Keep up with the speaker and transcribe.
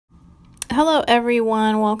Hello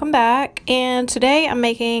everyone, welcome back, and today I'm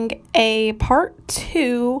making a part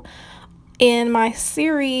 2 in my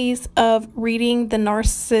series of reading the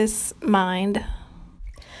Narcissist's mind.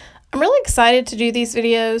 I'm really excited to do these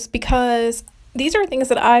videos because these are things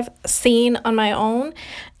that I've seen on my own,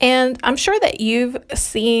 and I'm sure that you've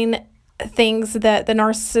seen things that the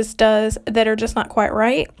narcissist does that are just not quite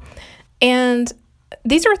right. And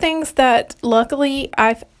these are things that luckily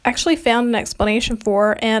I've actually found an explanation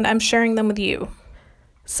for, and I'm sharing them with you.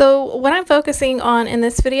 So what I'm focusing on in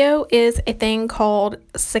this video is a thing called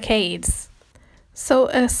saccades. So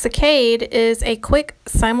a saccade is a quick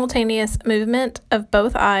simultaneous movement of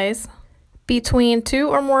both eyes between two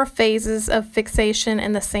or more phases of fixation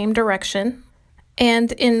in the same direction.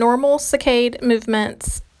 And in normal saccade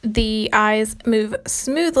movements, the eyes move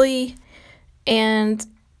smoothly, and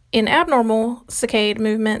in abnormal saccade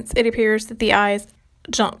movements, it appears that the eyes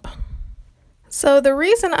jump. So the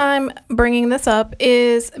reason I'm bringing this up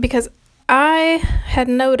is because I had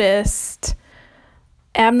noticed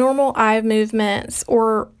abnormal eye movements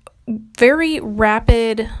or very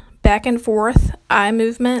rapid back and forth eye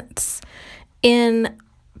movements in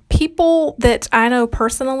people that I know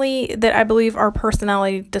personally that I believe are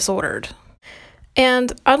personality disordered.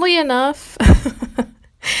 And oddly enough,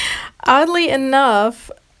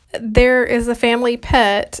 there is a family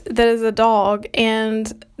pet that is a dog,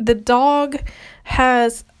 and the dog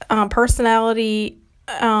has personality,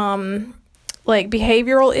 like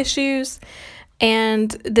behavioral issues,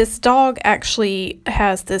 and this dog actually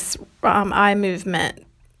has this eye movement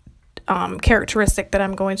characteristic that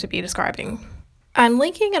I'm going to be describing. I'm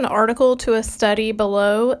linking an article to a study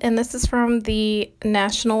below, and this is from the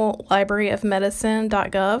National Library of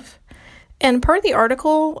Medicine.gov. And per the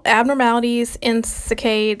article, abnormalities in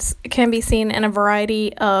saccades can be seen in a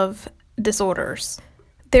variety of disorders.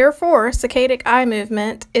 Therefore, saccadic eye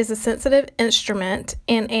movement is a sensitive instrument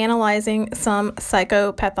in analyzing some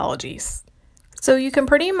psychopathologies. So you can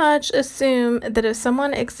pretty much assume that if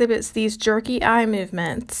someone exhibits these jerky eye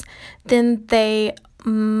movements, then they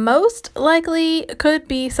most likely could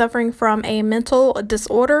be suffering from a mental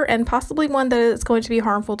disorder, and possibly one that is going to be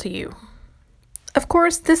harmful to you. Of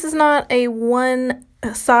course, this is not a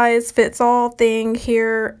one-size-fits-all thing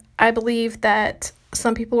here. I believe that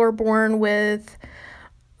some people are born with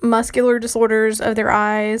muscular disorders of their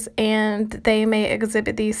eyes, and they may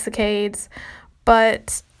exhibit these saccades,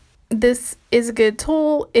 but this is a good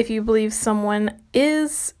tool if you believe someone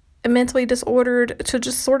is mentally disordered to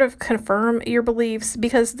just sort of confirm your beliefs,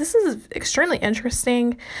 because this is extremely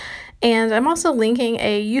interesting. And I'm also linking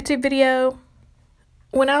a YouTube video.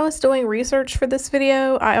 When I was doing research for this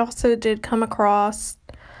video, I also did come across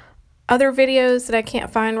other videos that I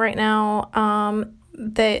can't find right now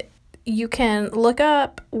that you can look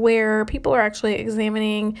up where people are actually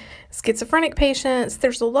examining schizophrenic patients.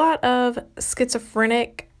 There's a lot of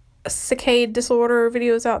schizophrenic saccade disorder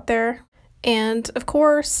videos out there. And of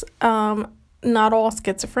course, not all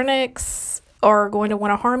schizophrenics are going to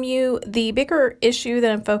want to harm you. The bigger issue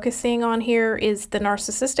that I'm focusing on here is the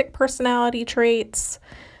narcissistic personality traits.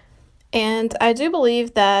 And I do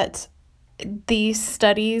believe that these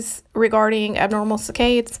studies regarding abnormal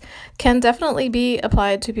saccades can definitely be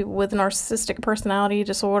applied to people with narcissistic personality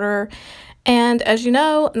disorder. And as you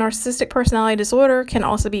know, narcissistic personality disorder can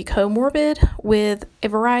also be comorbid with a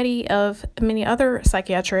variety of many other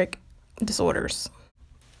psychiatric disorders.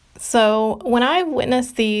 So when I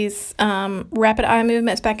witnessed these rapid eye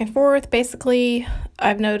movements back and forth, basically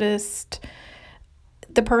I've noticed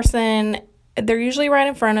the person, they're usually right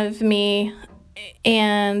in front of me,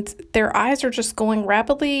 and their eyes are just going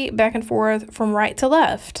rapidly back and forth from right to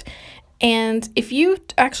left. And if you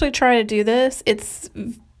actually try to do this, it's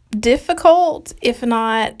difficult, if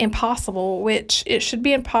not impossible, which it should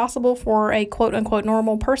be impossible for a quote-unquote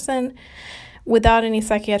normal person without any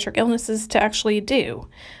psychiatric illnesses to actually do.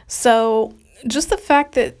 So just the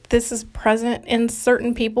fact that this is present in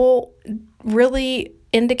certain people really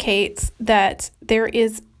indicates that there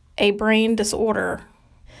is a brain disorder.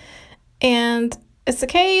 And a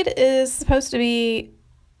saccade is supposed to be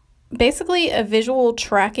basically a visual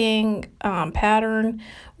tracking pattern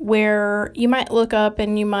where you might look up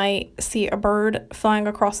and you might see a bird flying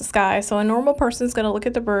across the sky. So a normal person is going to look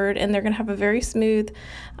at the bird and they're going to have a very smooth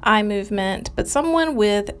eye movement. But someone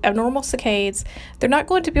with abnormal saccades, they're not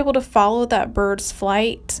going to be able to follow that bird's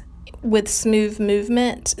flight with smooth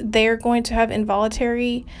movement. They're going to have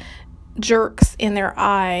involuntary jerks in their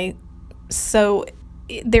eye. So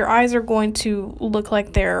their eyes are going to look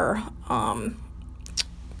like they're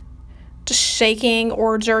just shaking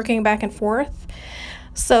or jerking back and forth.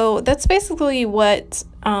 So that's basically what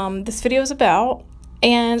this video is about.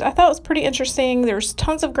 And I thought it was pretty interesting. There's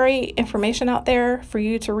tons of great information out there for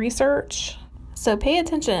you to research. So pay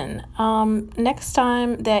attention. Next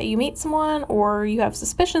time that you meet someone or you have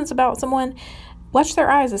suspicions about someone, watch their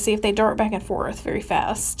eyes and see if they dart back and forth very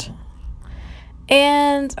fast.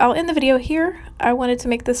 And I'll end the video here. I wanted to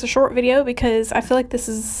make this a short video because I feel like this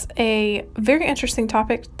is a very interesting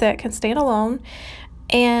topic that can stand alone.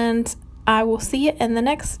 And I will see you in the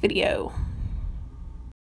next video.